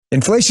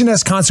Inflation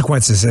has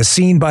consequences as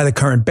seen by the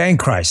current bank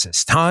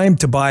crisis. Time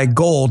to buy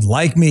gold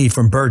like me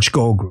from Birch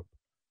Gold Group.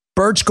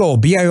 Birch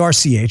Gold,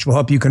 BIRCH, will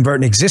help you convert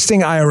an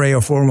existing IRA or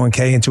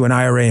 401k into an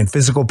IRA in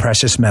physical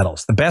precious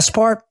metals. The best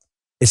part?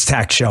 It's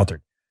tax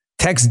sheltered.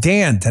 Text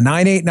Dan to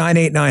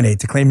 989898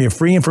 to claim your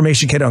free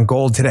information kit on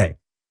gold today.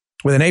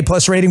 With an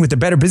A-plus rating with the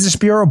Better Business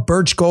Bureau,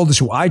 Birch Gold is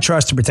who I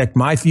trust to protect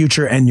my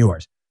future and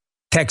yours.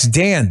 Text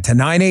Dan to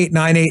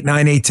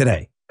 989898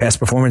 today. Past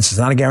performance is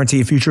not a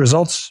guarantee of future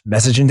results.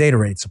 Message and data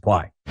rates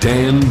apply.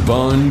 Dan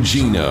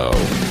Bongino.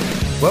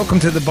 Welcome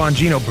to the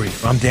Bongino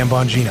Brief. I'm Dan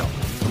Bongino.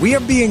 We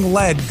are being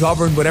led,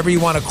 governed, whatever you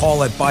want to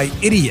call it, by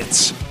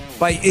idiots.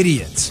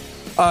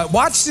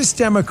 Watch this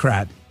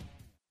Democrat,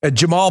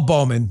 Jamal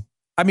Bowman.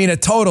 I mean, a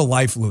total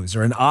life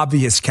loser, an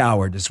obvious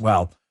coward as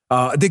well.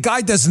 The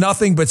guy does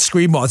nothing but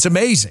scream. It's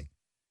amazing.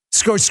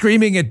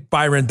 Screaming at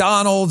Byron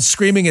Donald,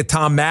 screaming at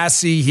Tom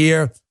Massey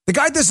here. The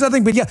guy does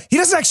nothing but, he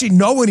doesn't actually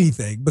know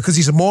anything because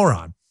he's a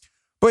moron.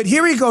 But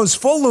here he goes,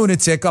 full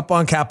lunatic up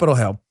on Capitol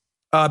Hill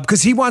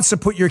because he wants to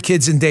put your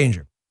kids in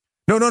danger.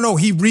 No.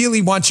 He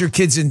really wants your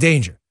kids in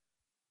danger.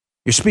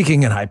 You're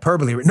speaking in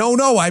hyperbole.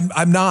 No,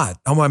 I'm not.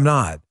 No, I'm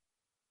not.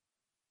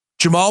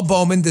 Jamal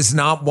Bowman does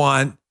not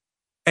want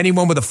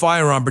anyone with a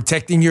firearm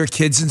protecting your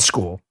kids in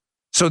school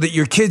so that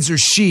your kids are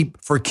sheep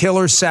for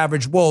killer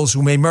savage wolves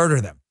who may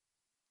murder them.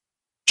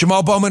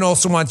 Jamal Bowman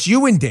also wants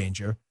you in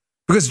danger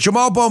because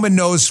Jamal Bowman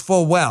knows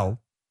full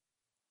well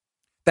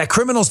that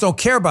criminals don't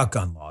care about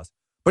gun laws,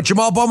 but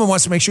Jamal Bowman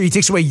wants to make sure he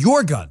takes away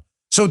your gun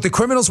so the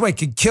criminals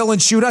can kill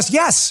and shoot us.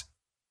 Yes,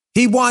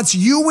 he wants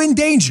you in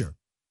danger.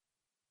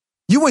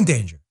 You in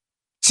danger.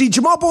 See,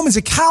 Jamal Bowman's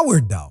a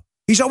coward, though.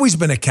 He's always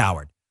been a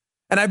coward.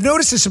 And I've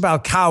noticed this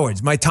about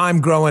cowards. My time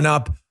growing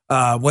up,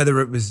 whether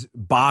it was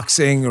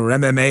boxing or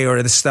MMA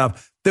or this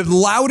stuff, the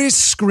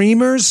loudest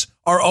screamers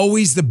are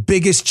always the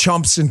biggest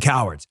chumps and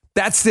cowards.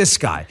 That's this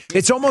guy.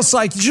 It's almost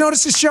like, did you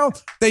notice this show?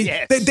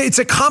 It's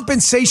a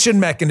compensation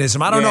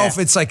mechanism. I don't know if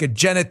it's like a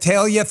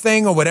genitalia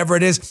thing or whatever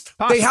it is.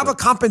 Possibly. They have a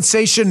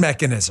compensation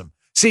mechanism.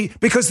 See,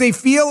 because they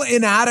feel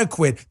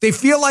inadequate. They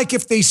feel like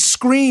if they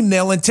scream,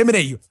 they'll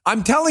intimidate you.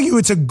 I'm telling you,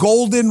 it's a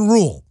golden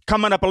rule.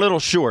 Coming up a little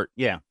short,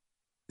 yeah.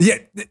 Yeah.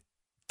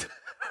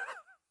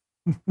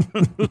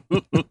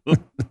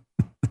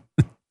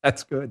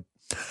 That's good.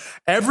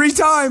 Every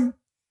time,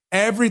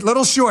 every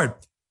time,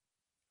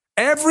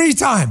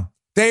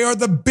 they are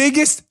the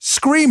biggest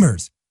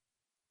screamers,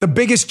 the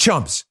biggest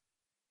chumps.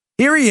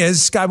 Here he is.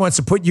 This guy wants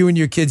to put you and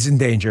your kids in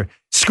danger,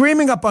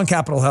 screaming up on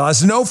Capitol Hill,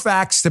 has no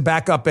facts to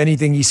back up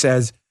anything he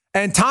says.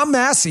 And Tom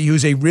Massey,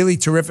 who's a really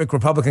terrific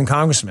Republican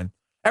congressman,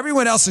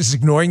 everyone else is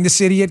ignoring this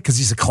idiot because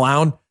he's a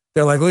clown.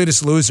 They're like, look at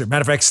this loser.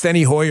 Matter of fact,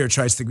 Steny Hoyer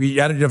tries to,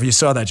 I don't know if you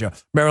saw that, Joe.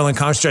 Maryland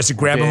Congress tries to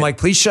grab him like,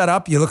 please shut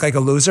up. You look like a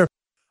loser.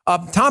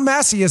 Tom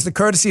Massey has the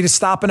courtesy to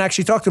stop and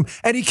actually talk to him.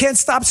 And he can't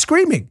stop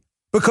screaming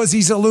because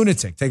he's a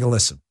lunatic. Take a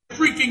listen.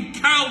 Freaking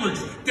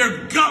cowards.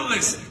 They're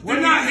gutless. They're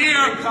not here.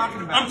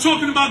 I'm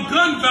talking about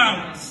gun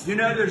violence. You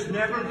know, there's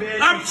never been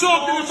I'm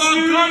talking about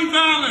gun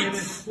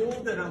violence. In a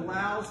school that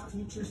allows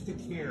teachers to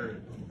carry.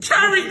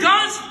 Carry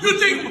guns? You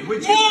think more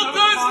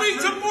guns lead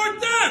to more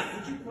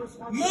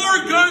death? More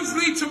guns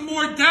lead to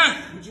more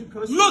death.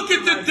 Look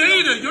at the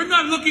data. You're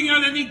not looking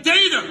at any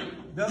data.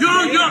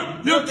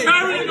 You're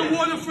carrying the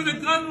water for the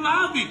gun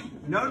lobby.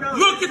 No.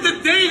 Look at the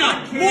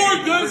data.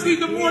 More guns lead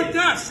to more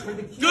deaths.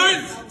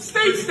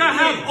 States that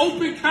have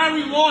open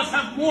carry laws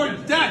have more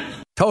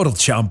deaths. Total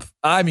chump.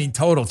 I mean,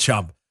 total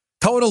chump.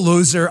 Total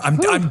loser.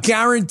 I'm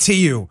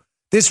guarantee you.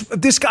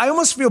 This guy, I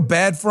almost feel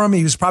bad for him.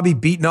 He was probably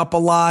beaten up a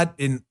lot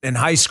in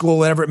high school,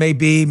 whatever it may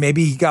be.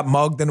 Maybe he got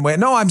mugged in a way.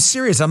 No, I'm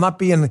serious. I'm not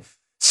being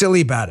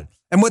silly about it.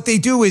 And what they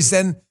do is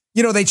then,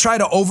 they try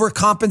to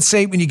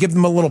overcompensate when you give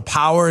them a little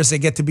power as they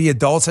get to be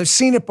adults. I've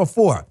seen it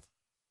before.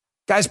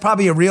 Guy's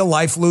probably a real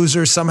life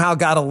loser, somehow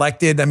got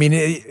elected. I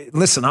mean,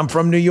 listen, I'm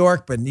from New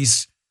York, but in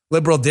these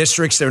liberal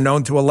districts, they're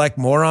known to elect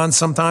morons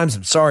sometimes.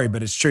 I'm sorry,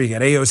 but it's true. You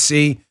got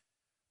AOC.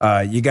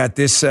 You got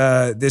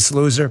this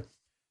loser.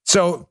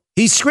 So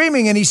he's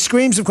screaming, and he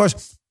screams, of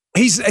course.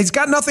 He's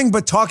got nothing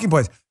but talking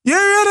points. You're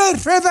in it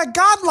for the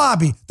gun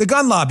lobby. The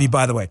gun lobby,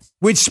 by the way,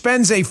 which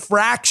spends a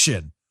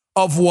fraction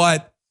of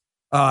what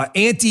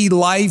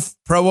anti-life,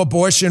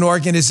 pro-abortion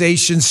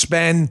organizations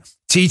spend,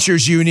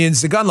 teachers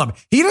unions, the gun lobby.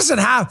 He doesn't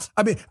have,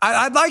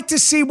 I'd like to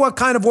see what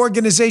kind of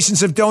organizations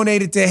have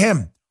donated to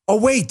him. Oh,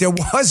 wait, there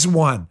was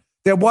one.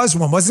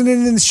 Wasn't it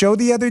in the show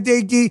the other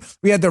day, Guy?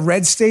 We had the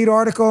Red State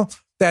article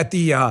that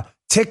the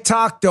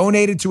TikTok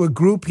donated to a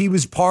group he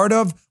was part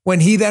of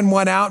when he then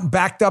went out and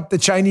backed up the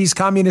Chinese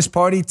Communist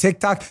Party,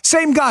 TikTok.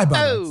 Same guy,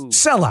 by the way.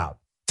 Sellout.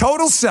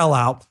 Total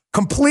sellout.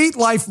 Complete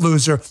life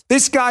loser.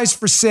 This guy's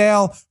for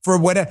sale for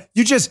whatever.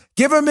 You just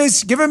give him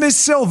his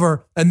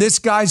silver, and this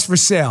guy's for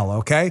sale,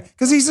 okay?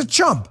 Because he's a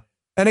chump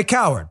and a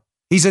coward.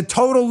 He's a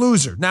total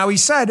loser. Now, he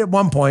said at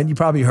one point, you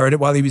probably heard it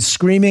while he was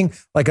screaming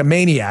like a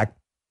maniac,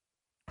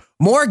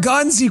 more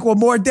guns equal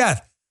more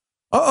death.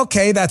 Oh,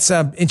 okay, that's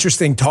an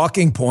interesting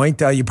talking point.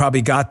 You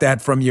probably got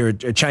that from your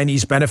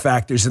Chinese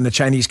benefactors in the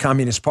Chinese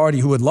Communist Party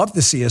who would love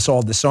to see us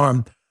all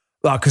disarmed.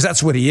 because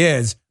that's what he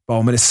is.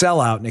 Bowman, a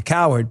sellout and a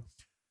coward.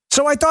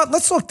 So I thought,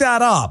 let's look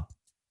that up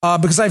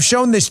because I've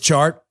shown this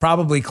chart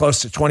probably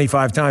close to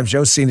 25 times.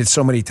 Joe's seen it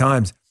so many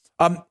times.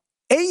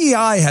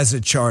 AEI has a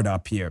chart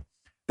up here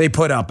they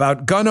put up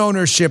about gun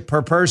ownership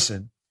per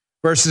person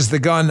versus the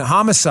gun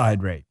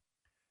homicide rate.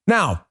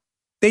 Now,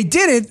 they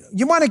did it.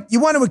 You want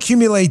to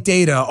accumulate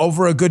data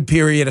over a good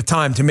period of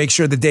time to make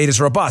sure the data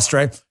is robust,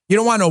 right? You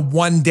don't want a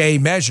one-day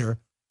measure.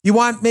 You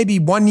want maybe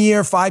 1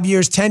 year, 5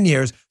 years, 10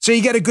 years, so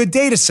you get a good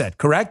data set,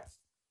 correct?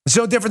 It's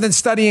no different than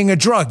studying a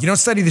drug. You don't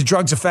study the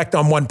drug's effect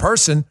on one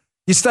person.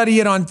 You study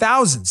it on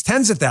thousands,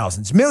 tens of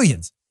thousands,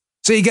 millions.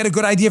 So you get a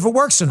good idea if it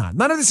works or not.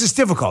 None of this is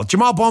difficult.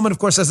 Jamal Bowman, of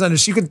course, doesn't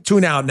understand. You can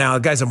tune out now. The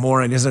guy's a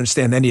moron. He doesn't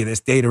understand any of this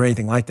data or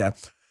anything like that.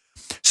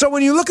 So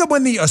when you look at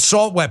when the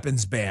assault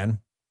weapons ban,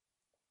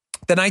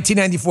 the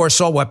 1994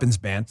 assault weapons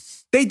ban,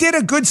 they did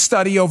a good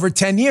study over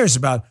 10 years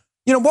about,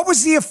 what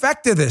was the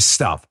effect of this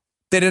stuff?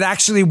 Did it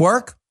actually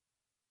work?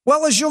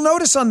 Well, as you'll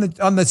notice on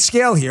the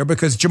scale here,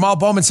 because Jamal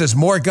Bowman says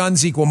more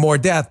guns equal more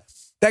death,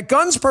 that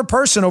guns per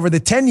person over the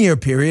 10-year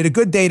period, a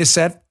good data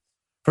set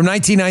from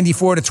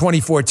 1994 to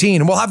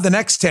 2014, and we'll have the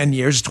next 10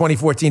 years,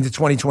 2014 to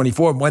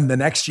 2024, when the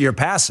next year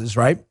passes,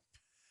 right?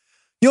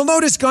 You'll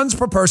notice guns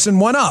per person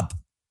went up.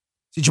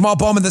 See, Jamal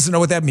Bowman doesn't know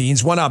what that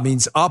means. Went up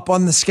means up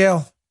on the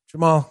scale.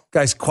 Jamal,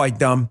 guy's quite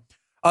dumb.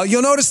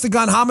 You'll notice the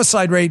gun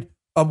homicide rate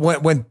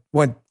went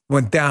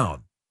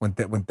down.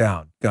 Went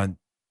down.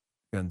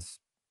 Guns.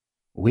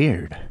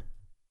 Weird.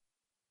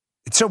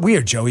 It's so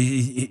weird, Joe.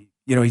 He's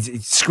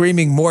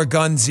screaming more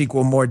guns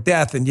equal more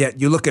death, and yet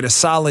you look at a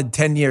solid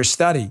 10-year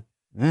study,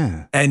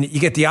 and you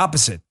get the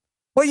opposite.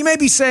 Well, you may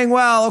be saying,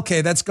 well,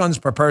 okay, that's guns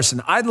per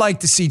person. I'd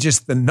like to see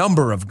just the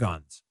number of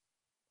guns.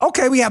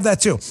 Okay, we have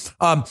that too.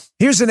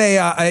 Here's an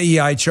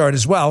AEI chart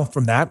as well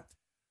from that.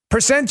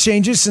 Percent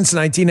changes since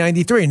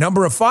 1993.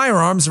 Number of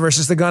firearms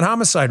versus the gun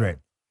homicide rate.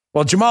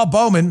 Well, Jamal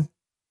Bowman,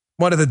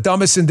 one of the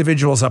dumbest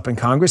individuals up in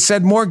Congress,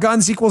 said more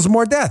guns equals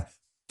more death.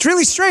 It's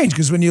really strange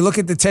because when you look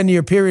at the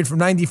 10-year period from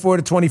 94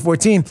 to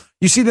 2014,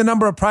 you see the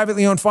number of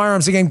privately owned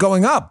firearms again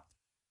going up.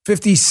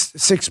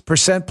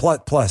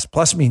 56% plus.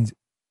 Plus means,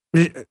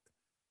 you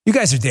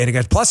guys are data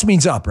guys. Plus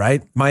means up,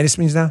 right? Minus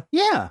means down?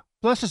 Yeah.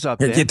 Plus is up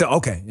there.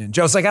 Okay. And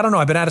Joe's like, I don't know.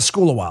 I've been out of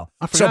school a while.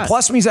 So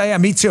plus means, yeah,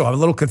 me too. I'm a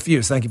little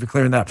confused. Thank you for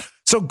clearing that up.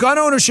 So gun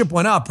ownership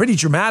went up pretty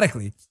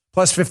dramatically,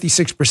 plus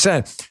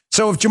 56%.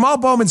 So if Jamal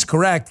Bowman's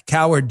correct,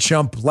 coward,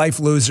 chump, life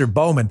loser,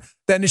 Bowman,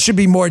 then it should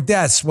be more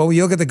deaths. Well, when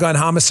you look at the gun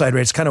homicide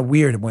rate, it's kind of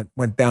weird. It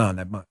went down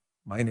at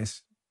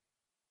minus.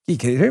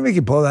 Can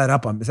you blow that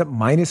up? Is that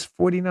minus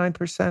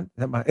 49%?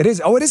 It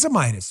is. Oh, it is a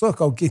minus.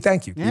 Look, okay,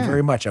 thank you. Thank you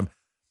very much.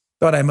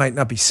 Thought I might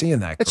not be seeing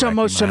that. It's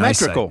almost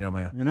symmetrical,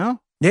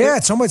 Yeah,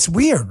 it's almost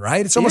weird,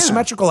 right? It's almost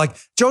symmetrical. Like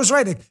Joe's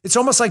right. It's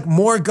almost like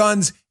more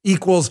guns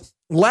equals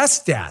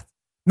less death.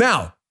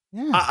 Now,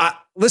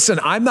 listen,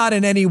 I'm not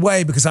in any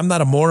way, because I'm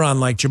not a moron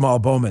like Jamal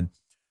Bowman,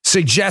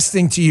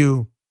 suggesting to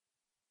you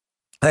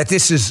that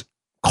this is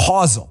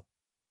causal.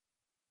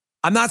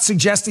 I'm not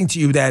suggesting to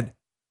you that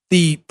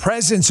the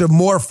presence of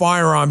more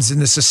firearms in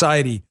the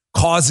society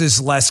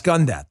causes less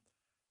gun death.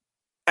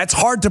 That's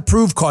hard to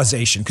prove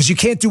causation because you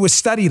can't do a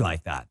study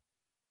like that,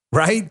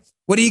 right?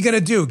 What are you going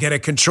to do? Get a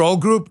control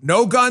group?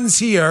 No guns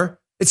here.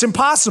 It's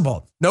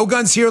impossible. No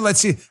guns here. Let's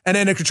see. And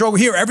then a control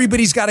here.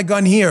 Everybody's got a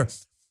gun here.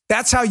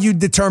 That's how you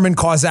determine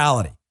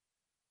causality.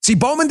 See,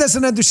 Bowman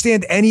doesn't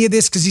understand any of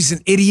this because he's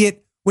an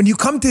idiot. When you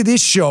come to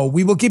this show,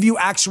 we will give you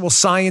actual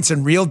science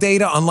and real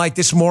data, unlike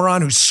this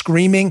moron who's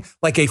screaming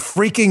like a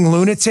freaking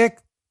lunatic.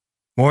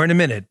 More in a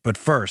minute, but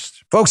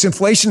first. Folks,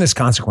 inflation has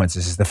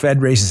consequences as the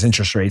Fed raises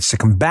interest rates to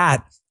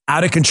combat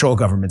out-of-control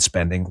government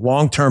spending.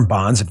 Long-term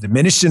bonds have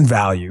diminished in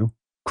value,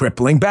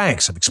 crippling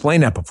banks. I've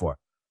explained that before.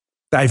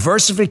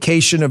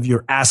 Diversification of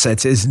your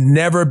assets has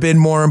never been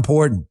more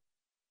important.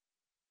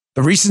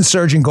 The recent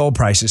surge in gold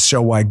prices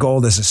show why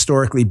gold has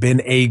historically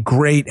been a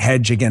great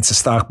hedge against the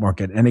stock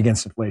market and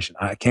against inflation.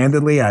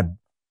 Candidly, I've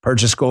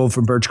purchased gold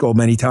from Birch Gold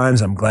many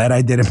times. I'm glad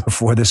I did it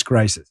before this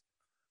crisis.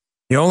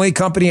 The only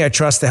company I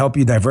trust to help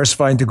you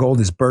diversify into gold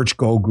is Birch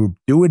Gold Group.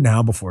 Do it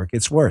now before it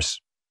gets worse.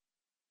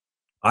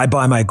 I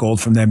buy my gold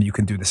from them. You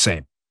can do the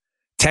same.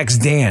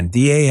 Text Dan,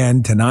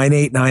 D-A-N, to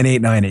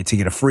 989898 to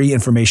get a free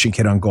information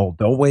kit on gold.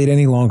 Don't wait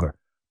any longer.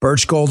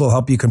 Birch Gold will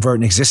help you convert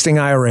an existing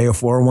IRA or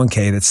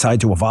 401k that's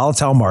tied to a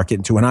volatile market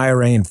into an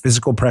IRA in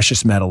physical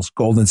precious metals,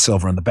 gold and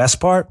silver. And the best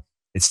part,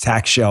 it's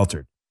tax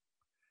sheltered.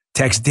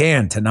 Text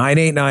Dan to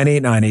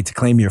 989898 to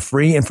claim your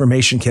free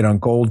information kit on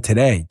gold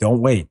today.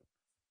 Don't wait.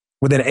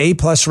 With an A+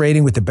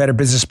 rating with the Better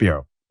Business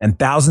Bureau and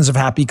thousands of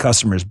happy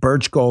customers,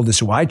 Birch Gold is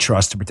who I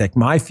trust to protect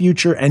my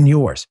future and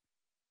yours.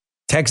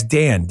 Text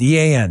Dan,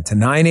 D-A-N, to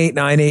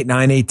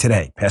 989898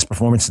 today. Past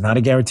performance is not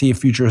a guarantee of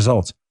future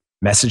results.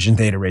 Message and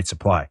data rates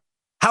apply.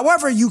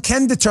 However, you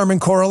can determine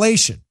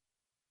correlation.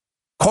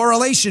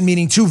 Correlation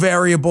meaning two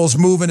variables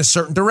move in a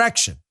certain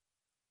direction.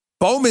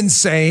 Bowman's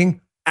saying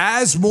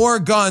as more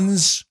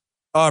guns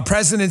are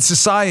present in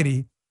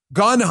society,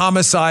 gun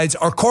homicides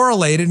are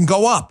correlated and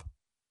go up.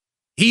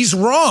 He's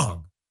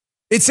wrong.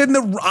 It's in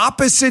the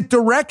opposite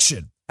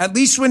direction. at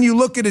least when you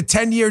look at a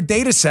 10-year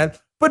data set.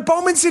 But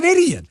Bowman's an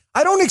idiot.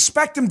 I don't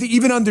expect him to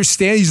even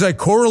understand. He's like,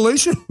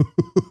 correlation?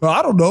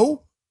 I don't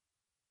know.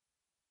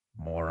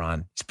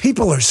 Moron. These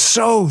people are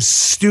so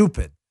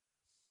stupid.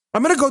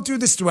 I'm going to go through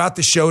this throughout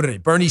the show today.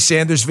 Bernie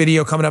Sanders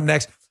video coming up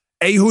next.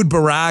 Ehud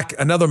Barak,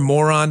 another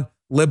moron,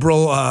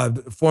 liberal,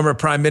 former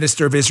prime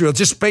minister of Israel,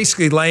 just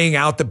basically laying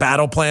out the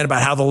battle plan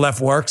about how the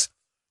left works.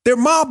 They're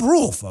mob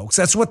rule, folks.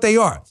 That's what they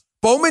are.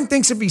 Bowman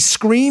thinks if he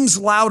screams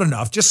loud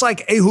enough, just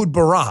like Ehud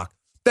Barak,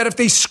 that if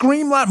they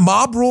scream loud,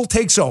 mob rule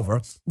takes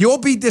over, you'll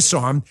be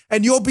disarmed,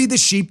 and you'll be the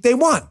sheep they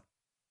want.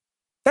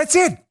 That's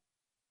it.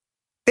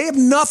 They have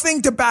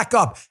nothing to back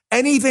up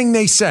anything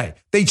they say.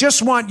 They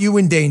just want you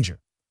in danger.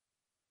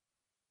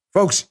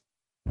 Folks,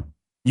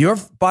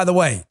 by the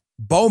way,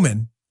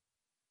 Bowman,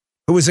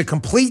 who is a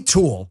complete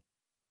tool,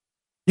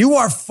 you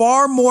are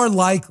far more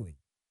likely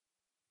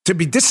to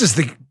be, this is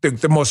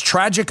the most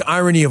tragic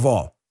irony of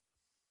all,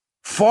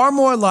 far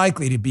more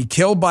likely to be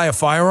killed by a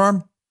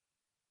firearm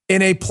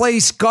in a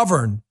place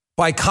governed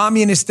by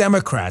communist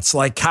Democrats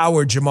like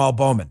coward Jamal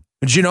Bowman.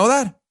 Did you know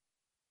that?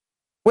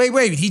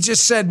 Wait, he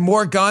just said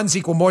more guns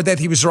equal more death.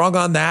 He was wrong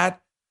on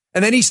that.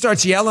 And then he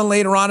starts yelling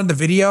later on in the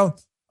video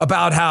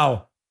about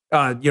how,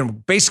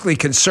 basically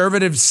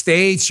conservative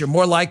states, you're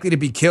more likely to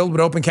be killed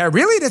with open carry.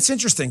 Really? That's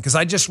interesting because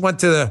I just went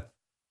to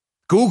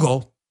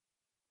Google.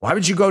 Why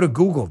would you go to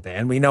Google,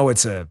 Dan? We know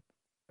it's a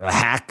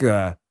hack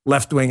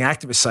left-wing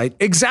activist site.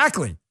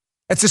 Exactly.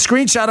 It's a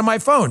screenshot of my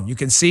phone. You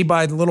can see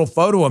by the little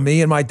photo of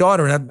me and my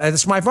daughter, and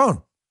that's my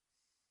phone.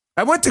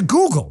 I went to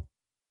Google,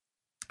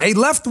 a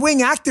left-wing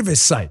activist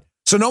site.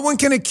 So no one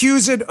can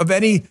accuse it of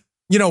any,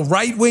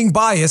 right-wing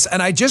bias.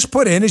 And I just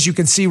put in, as you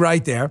can see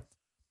right there,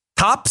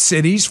 top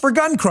cities for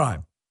gun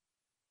crime.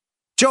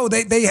 Joe,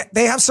 they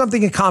have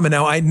something in common.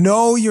 Now, I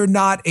know you're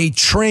not a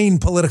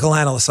trained political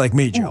analyst like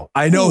me, Joe.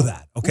 I know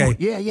that, okay?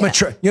 Yeah.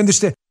 You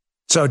understand?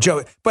 So,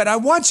 Joe, but I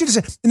want you to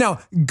say, now,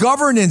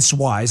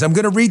 governance-wise, I'm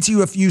going to read to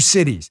you a few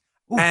cities.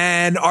 Ooh.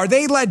 And are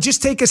they led,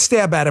 just take a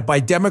stab at it, by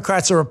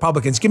Democrats or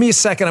Republicans? Give me a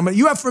second.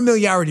 You have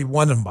familiarity with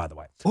one of them, by the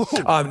way.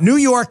 New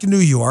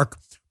York,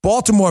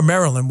 Baltimore,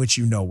 Maryland, which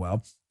you know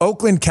well,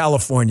 Oakland,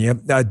 California,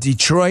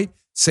 Detroit,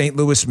 St.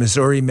 Louis,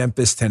 Missouri,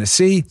 Memphis,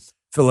 Tennessee,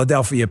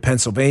 Philadelphia,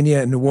 Pennsylvania,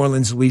 and New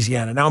Orleans,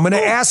 Louisiana. Now, I'm going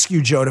to ask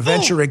you, Joe, to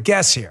venture a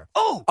guess here.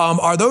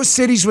 Are those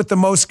cities with the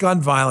most gun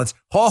violence?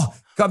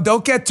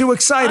 Don't get too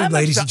excited,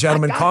 ladies and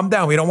gentlemen. Calm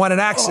down. We don't want an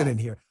accident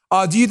here.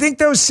 Do you think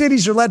those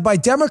cities are led by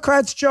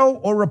Democrats, Joe,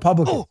 or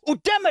Republicans?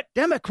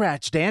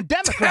 Democrats, Dan.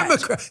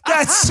 Democrats.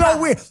 That's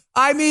so weird.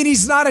 I mean,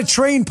 he's not a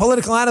trained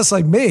political analyst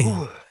like me.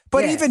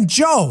 But even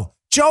Joe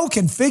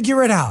can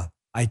figure it out.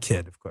 I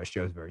kid. Of course,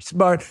 Joe's very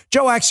smart.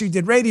 Joe actually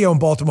did radio in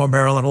Baltimore,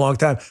 Maryland a long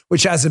time,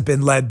 which hasn't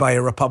been led by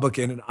a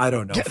Republican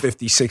in,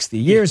 50, 60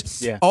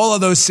 years. Yeah. All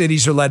of those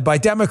cities are led by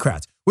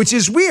Democrats, which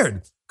is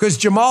weird because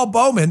Jamal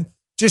Bowman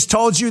just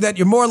told you that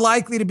you're more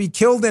likely to be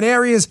killed in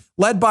areas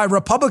led by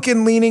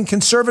Republican-leaning,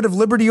 conservative,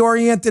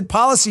 liberty-oriented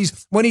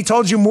policies when he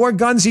told you more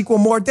guns equal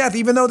more death,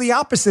 even though the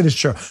opposite is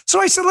true. So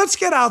I said, let's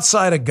get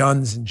outside of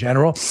guns in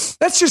general.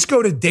 Let's just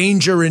go to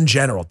danger in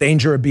general.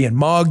 Danger of being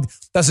mugged.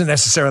 Doesn't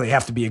necessarily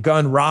have to be a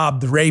gun,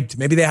 robbed, raped.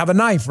 Maybe they have a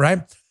knife,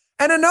 right?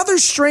 And another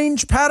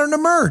strange pattern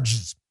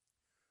emerges.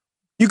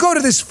 You go to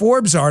this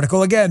Forbes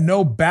article, again,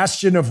 no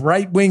bastion of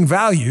right-wing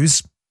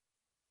values,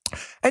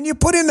 and you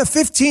put in the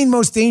 15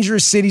 most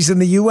dangerous cities in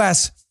the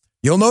U.S.,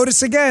 you'll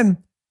notice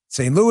again,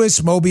 St.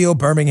 Louis, Mobile,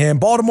 Birmingham,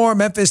 Baltimore,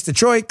 Memphis,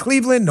 Detroit,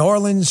 Cleveland, New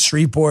Orleans,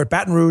 Shreveport,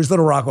 Baton Rouge,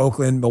 Little Rock,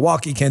 Oakland,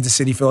 Milwaukee, Kansas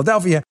City,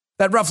 Philadelphia,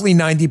 that roughly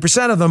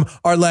 90% of them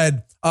are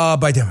led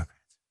by Democrats.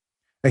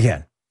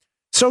 Again,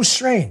 so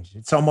strange.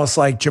 It's almost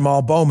like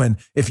Jamal Bowman,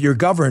 if you're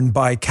governed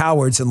by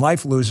cowards and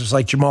life losers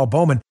like Jamal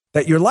Bowman,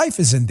 that your life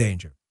is in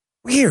danger.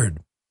 Weird.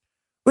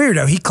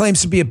 Weirdo. He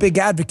claims to be a big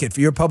advocate for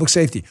your public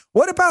safety.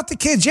 What about the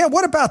kids? Yeah,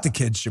 what about the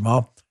kids,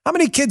 Jamal? How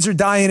many kids are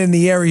dying in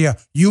the area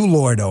you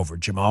lord over,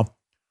 Jamal,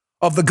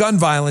 of the gun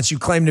violence you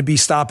claim to be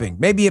stopping?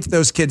 Maybe if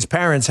those kids'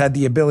 parents had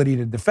the ability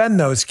to defend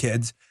those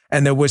kids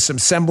and there was some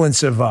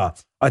semblance of a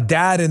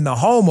dad in the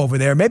home over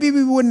there, maybe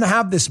we wouldn't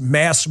have this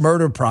mass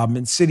murder problem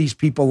in cities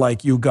people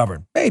like you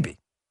govern. Maybe.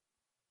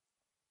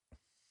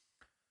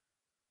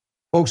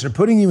 Folks, they're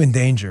putting you in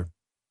danger.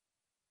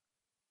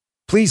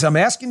 Please, I'm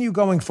asking you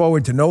going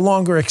forward to no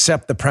longer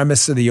accept the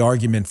premise of the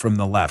argument from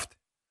the left.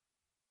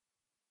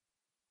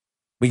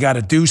 We got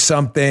to do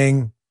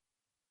something.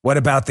 What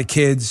about the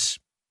kids?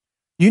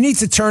 You need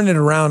to turn it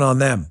around on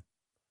them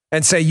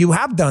and say you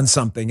have done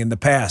something in the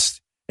past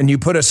and you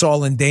put us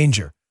all in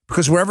danger.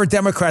 Because wherever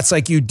Democrats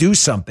like you do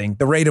something,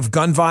 the rate of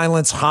gun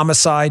violence,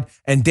 homicide,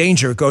 and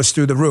danger goes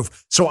through the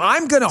roof. So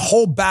I'm going to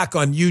hold back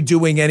on you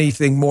doing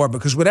anything more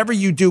because whatever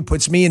you do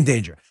puts me in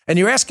danger. And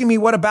you're asking me,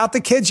 what about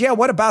the kids? Yeah,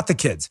 what about the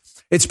kids?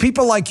 It's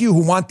people like you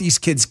who want these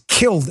kids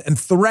killed and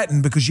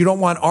threatened because you don't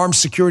want armed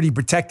security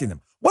protecting them.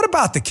 What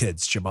about the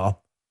kids,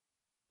 Jamal?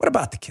 What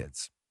about the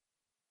kids?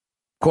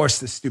 Of course,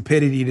 the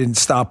stupidity didn't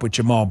stop with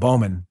Jamal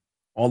Bowman,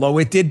 although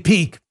it did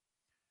peak.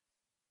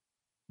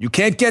 You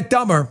can't get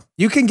dumber.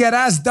 You can get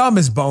as dumb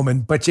as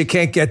Bowman, but you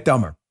can't get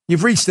dumber.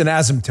 You've reached an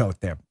asymptote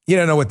there. You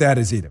don't know what that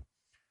is either.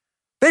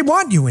 They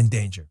want you in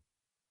danger.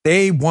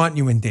 They want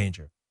you in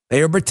danger.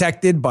 They are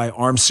protected by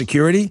armed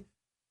security.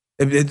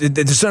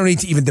 There's no need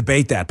to even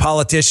debate that.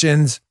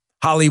 Politicians,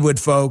 Hollywood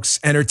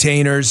folks,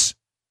 entertainers,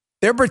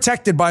 they're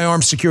protected by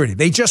armed security.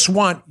 They just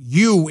want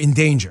you in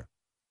danger.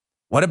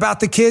 What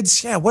about the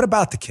kids? Yeah, what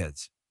about the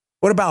kids?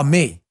 What about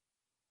me?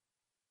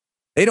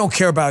 They don't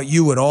care about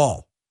you at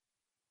all.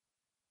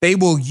 They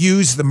will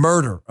use the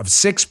murder of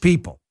 6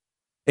 people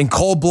in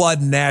cold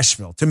blood in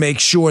Nashville to make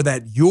sure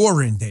that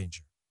you're in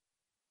danger.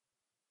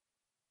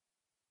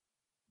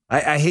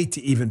 I hate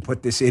to even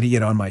put this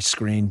idiot on my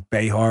screen,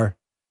 Behar.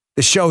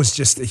 The show is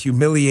just a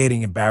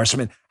humiliating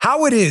embarrassment.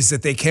 How it is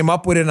that they came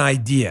up with an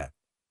idea.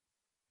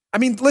 I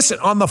mean, listen,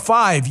 on the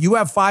 5, you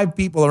have 5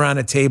 people around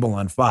a table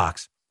on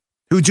Fox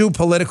who do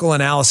political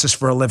analysis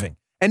for a living.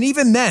 And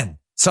even then,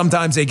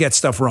 sometimes they get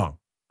stuff wrong.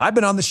 I've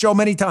been on the show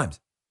many times.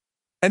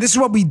 And this is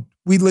what we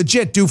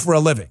legit do for a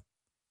living.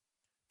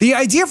 The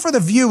idea for The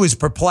View is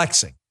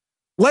perplexing.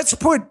 Let's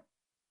put,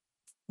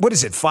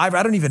 5?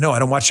 I don't even know. I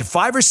don't watch it.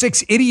 5 or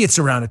 6 idiots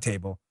around a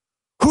table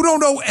who don't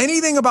know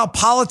anything about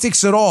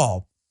politics at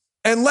all.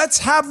 And let's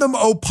have them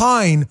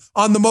opine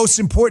on the most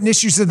important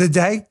issues of the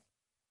day.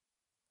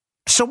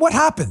 So what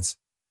happens?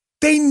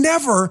 They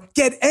never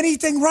get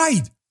anything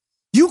right.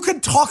 You can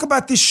talk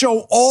about this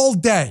show all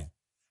day,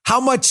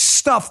 how much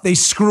stuff they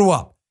screw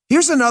up.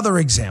 Here's another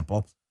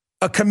example.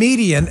 A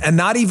comedian, and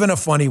not even a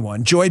funny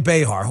one, Joy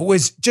Behar, who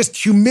has just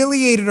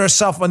humiliated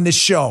herself on this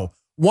show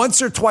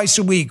once or twice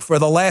a week for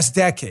the last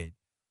decade,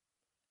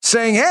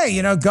 saying,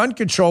 hey, gun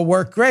control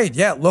worked great.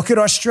 Yeah, look at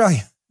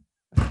Australia.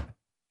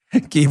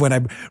 Key, when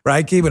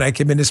I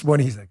came in this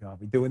morning, he's like, oh,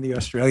 we doing the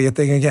Australia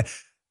thing again?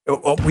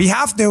 We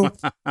have to,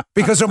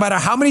 because no matter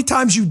how many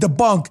times you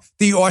debunk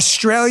the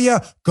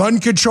Australia gun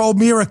control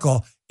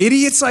miracle,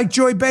 idiots like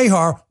Joy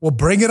Behar will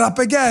bring it up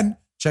again.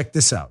 Check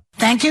this out.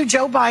 Thank you,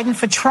 Joe Biden,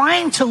 for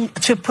trying to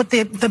put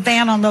the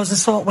ban on those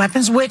assault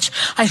weapons, which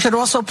I should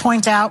also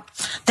point out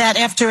that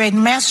after a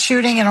mass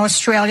shooting in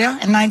Australia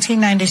in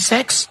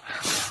 1996,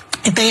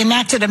 they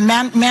enacted a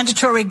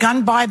mandatory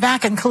gun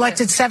buyback and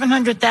collected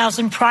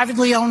 700,000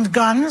 privately owned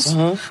guns.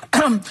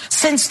 Mm-hmm.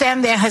 Since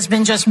then, there has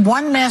been just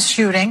one mass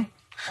shooting,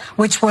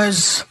 which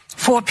was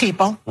 4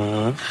 people,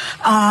 and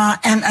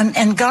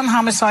gun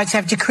homicides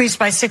have decreased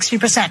by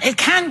 60%. It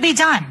can be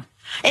done.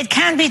 It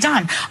can be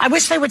done. I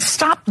wish they would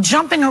stop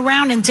jumping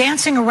around and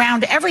dancing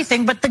around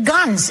everything but the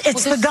guns.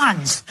 It's the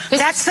guns.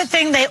 That's the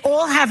thing they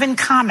all have in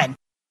common.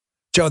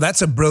 Joe,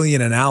 that's a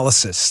brilliant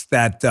analysis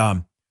that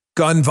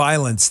gun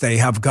violence, they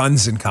have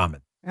guns in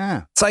common.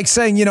 Yeah. It's like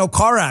saying,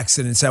 car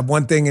accidents have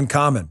one thing in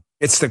common.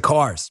 It's the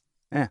cars.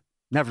 Yeah.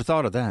 Never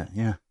thought of that.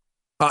 Yeah.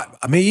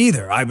 Me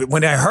either.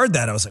 When I heard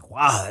that, I was like,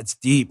 wow, that's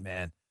deep,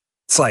 man.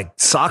 It's like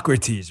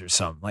Socrates or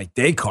something, like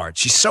Descartes.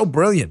 She's so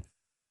brilliant.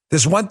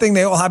 There's one thing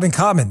they all have in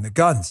common, the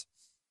guns.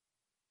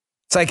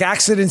 It's like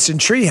accidents in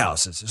tree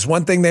houses. There's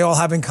one thing they all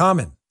have in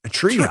common, a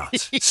tree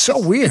house. It's so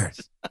weird.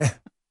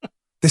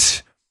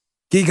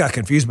 He got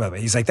confused by it.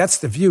 He's like, that's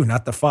The View,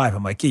 not the 5.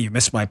 I'm like, you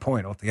missed my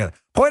point altogether.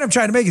 Point I'm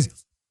trying to make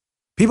is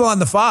people on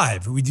the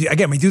 5, we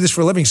do this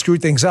for a living, screw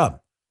things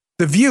up.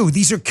 The View,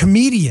 these are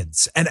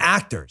comedians and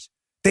actors.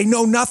 They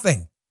know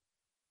nothing.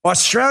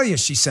 Australia,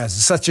 she says,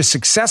 is such a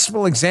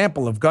successful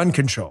example of gun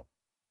control.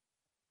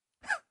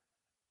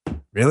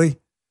 Really?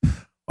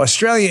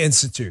 Australia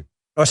Institute.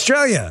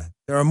 Australia,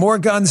 there are more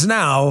guns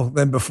now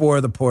than before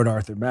the Port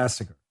Arthur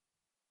massacre.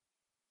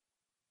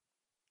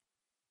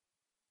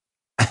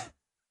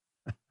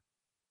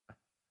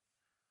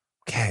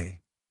 Okay.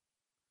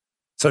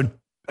 So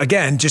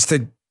again, just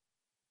to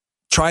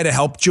try to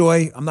help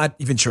Joy, I'm not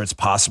even sure it's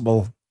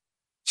possible.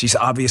 She's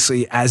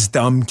obviously as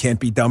dumb, can't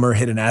be dumber,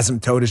 hit an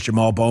asymptote as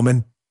Jamal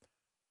Bowman.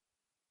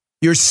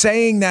 You're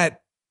saying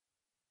that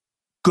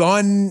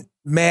gun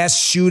mass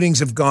shootings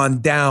have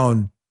gone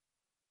down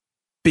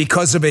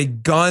because of a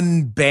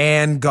gun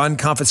ban, gun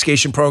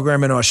confiscation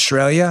program in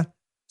Australia.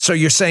 So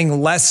you're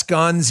saying less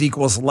guns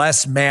equals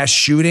less mass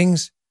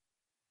shootings,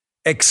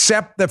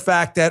 except the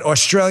fact that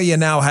Australia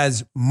now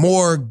has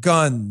more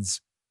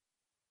guns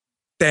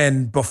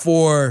than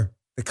before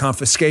the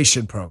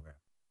confiscation program.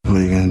 What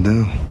are you going to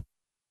do?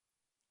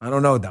 I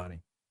don't know,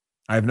 Donnie.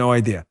 I have no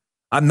idea.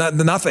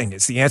 Nothing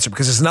is the answer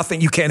because there's nothing.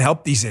 You can't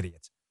help these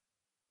idiots.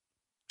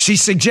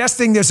 She's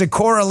suggesting there's a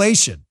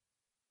correlation.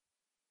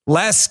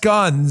 Less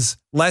guns,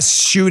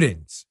 less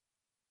shootings.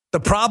 The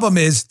problem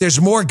is there's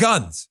more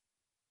guns.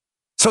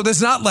 So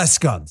there's not less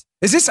guns.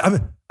 Is this, I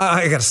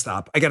got to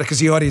stop. Because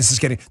the audience is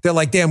they're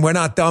like, damn, we're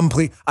not dumb.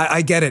 Please.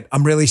 I get it.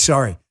 I'm really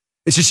sorry.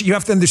 It's just, you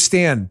have to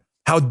understand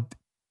how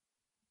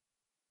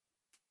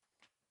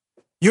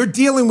you're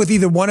dealing with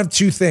either one of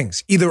 2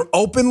 things, either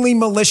openly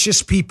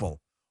malicious people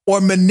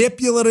or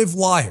manipulative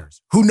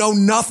liars who know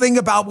nothing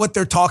about what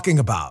they're talking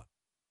about.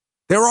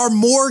 There are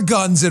more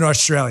guns in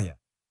Australia.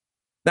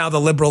 Now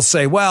the liberals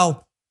say,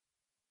 well,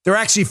 there are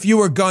actually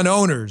fewer gun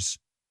owners.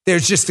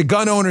 There's just the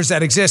gun owners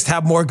that exist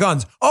have more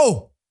guns.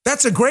 Oh,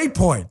 that's a great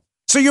point.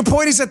 So your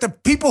point is that the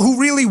people who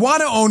really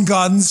want to own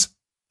guns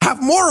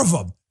have more of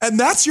them. And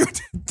that's your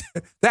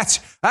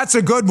That's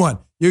a good one.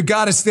 You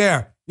got us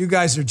there. You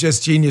guys are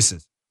just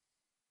geniuses.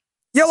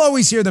 You'll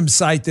always hear them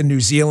cite the New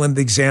Zealand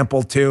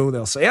example, too.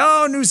 They'll say,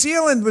 oh, New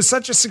Zealand was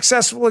such a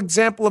successful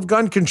example of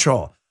gun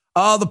control.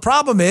 The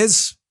problem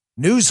is,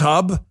 News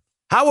Hub,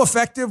 how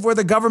effective were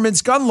the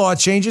government's gun law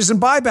changes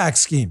and buyback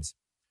schemes?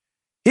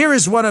 Here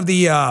is one of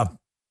the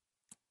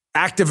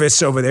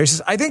activists over there. He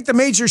says, I think the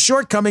major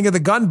shortcoming of the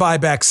gun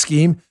buyback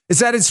scheme is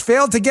that it's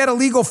failed to get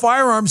illegal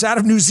firearms out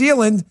of New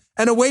Zealand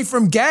and away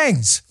from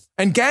gangs.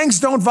 And gangs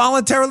don't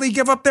voluntarily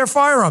give up their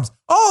firearms.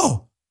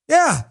 Oh,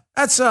 yeah,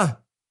 that's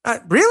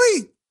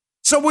really?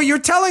 So what you're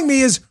telling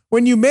me is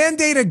when you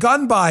mandate a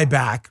gun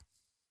buyback,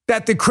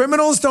 that the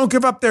criminals don't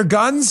give up their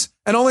guns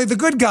and only the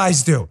good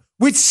guys do,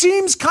 which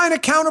seems kind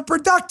of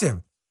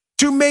counterproductive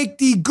to make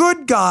the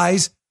good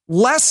guys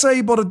less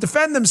able to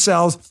defend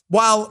themselves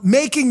while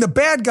making the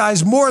bad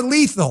guys more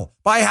lethal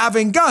by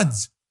having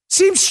guns.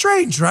 Seems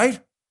strange,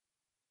 right?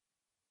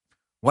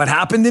 What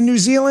happened in New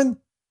Zealand?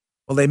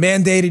 Well, they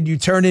mandated you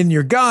turn in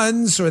your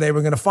guns or they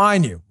were going to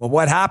fine you. Well,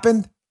 what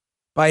happened?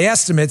 By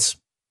estimates,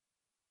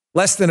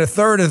 less than a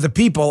third of the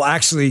people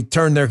actually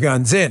turned their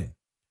guns in.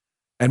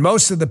 And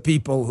most of the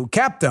people who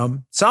kept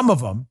them, some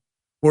of them,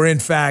 were in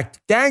fact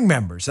gang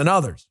members and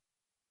others.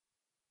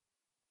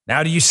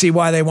 Now, do you see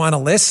why they want a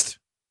list?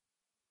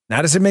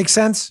 Now, does it make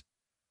sense?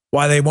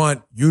 Why they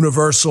want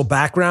universal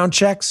background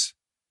checks?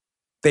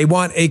 They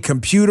want a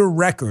computer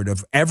record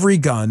of every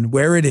gun,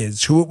 where it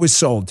is, who it was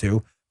sold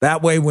to.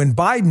 That way, when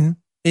Biden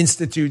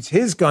institutes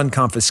his gun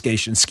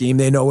confiscation scheme,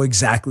 they know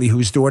exactly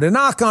whose door to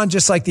knock on,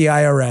 just like the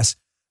IRS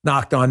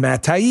knocked on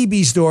Matt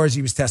Taibbi's door as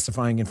he was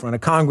testifying in front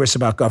of Congress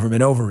about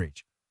government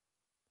overreach.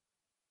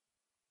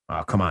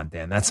 Oh, come on,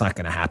 Dan. That's not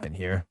going to happen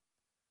here.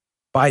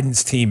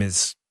 Biden's team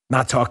is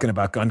not talking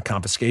about gun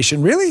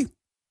confiscation. Really?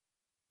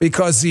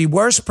 Because the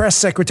worst press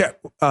secretary...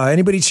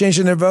 anybody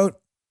changing their vote?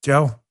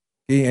 Joe?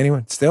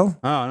 Anyone? Still?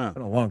 Oh, no. It's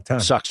been a long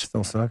time. Sucks.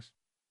 Still sucks.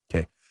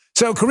 Okay.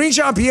 So Karine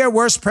Jean-Pierre,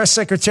 worst press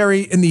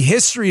secretary in the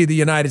history of the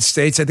United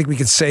States, I think we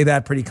can say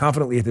that pretty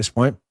confidently at this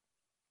point,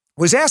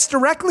 was asked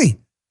directly,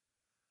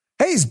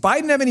 hey, does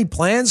Biden have any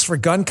plans for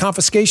gun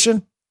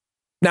confiscation?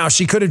 Now,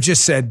 she could have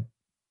just said,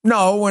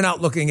 no, we're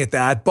not looking at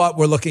that, but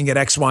we're looking at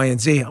X, Y,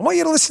 and Z. I want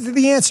you to listen to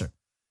the answer.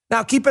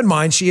 Now, keep in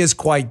mind, she is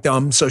quite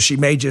dumb, so she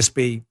may just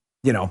be,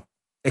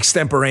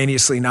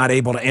 extemporaneously not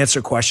able to answer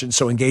questions,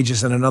 so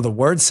engages in another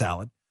word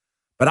salad.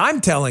 But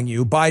I'm telling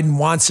you, Biden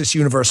wants this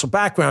universal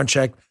background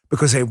check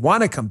because they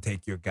want to come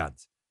take your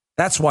guns.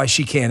 That's why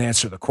she can't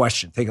answer the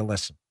question. Take a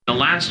listen. The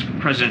last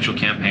presidential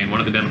campaign, one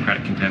of the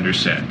Democratic contenders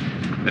said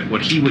that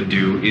what he would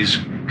do is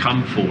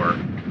come for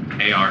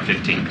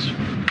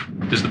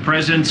AR-15s. Does the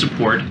president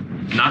support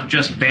not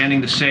just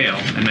banning the sale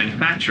and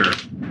manufacture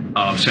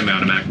of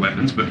semi-automatic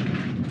weapons, but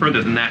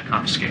further than that,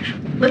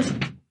 confiscation?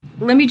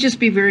 Let me just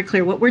be very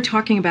clear. What we're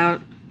talking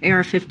about,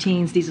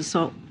 AR-15s, these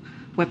assault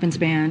weapons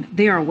ban,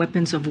 they are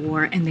weapons of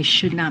war, and they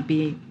should not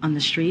be on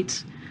the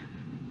streets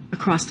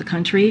across the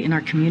country, in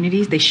our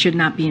communities. They should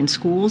not be in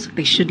schools.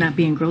 They should not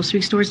be in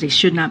grocery stores. They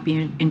should not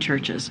be in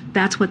churches.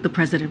 That's what the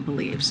president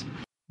believes.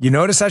 You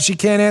notice how she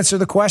can't answer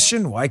the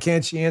question? Why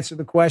can't she answer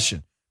the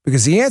question?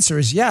 Because the answer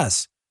is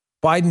yes.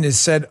 Biden has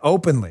said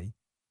openly,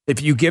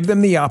 if you give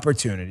them the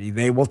opportunity,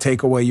 they will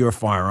take away your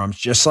firearms,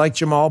 just like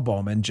Jamal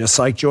Bowman, just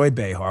like Joy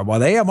Behar. While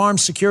they have armed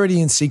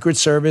security and Secret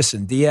Service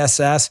and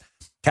DSS,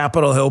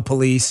 Capitol Hill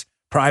Police,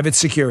 private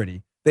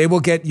security, they will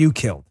get you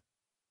killed.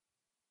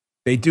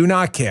 They do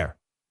not care.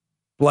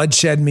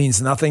 Bloodshed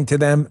means nothing to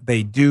them.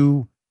 They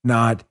do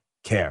not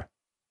care.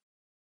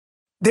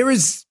 There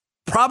has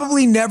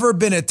probably never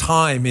been a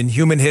time in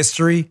human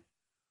history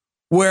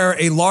where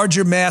a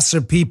larger mass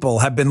of people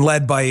have been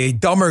led by a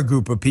dumber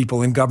group of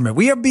people in government.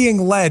 We are being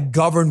led,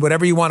 governed,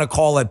 whatever you want to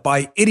call it,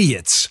 by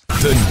idiots.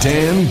 The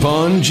Dan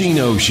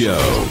Bongino Show.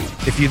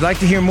 If you'd like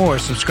to hear more,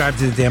 subscribe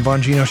to the Dan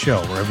Bongino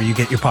Show, wherever you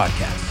get your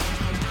podcasts.